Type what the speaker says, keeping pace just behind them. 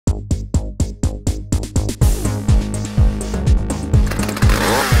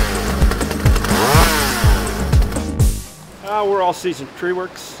We're All Season Tree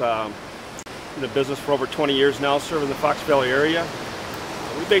Works. In the business for over 20 years now, serving the Fox Valley area.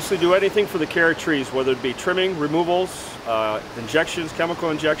 We basically do anything for the care of trees, whether it be trimming, removals, injections,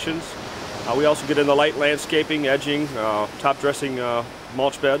 chemical injections. We also get into light landscaping, edging, top dressing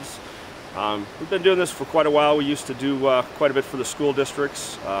mulch beds. We've been doing this for quite a while. We used to do quite a bit for the school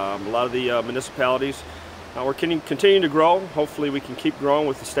districts, a lot of the municipalities. We're continuing to grow. Hopefully we can keep growing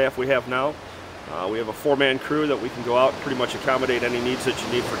with the staff we have now. We have a four-man crew that we can go out and pretty much accommodate any needs that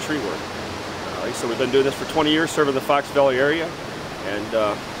you need for tree work. Like I said, we've been doing this for 20 years, serving the Fox Valley area, and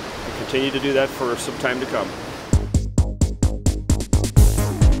we continue to do that for some time to come.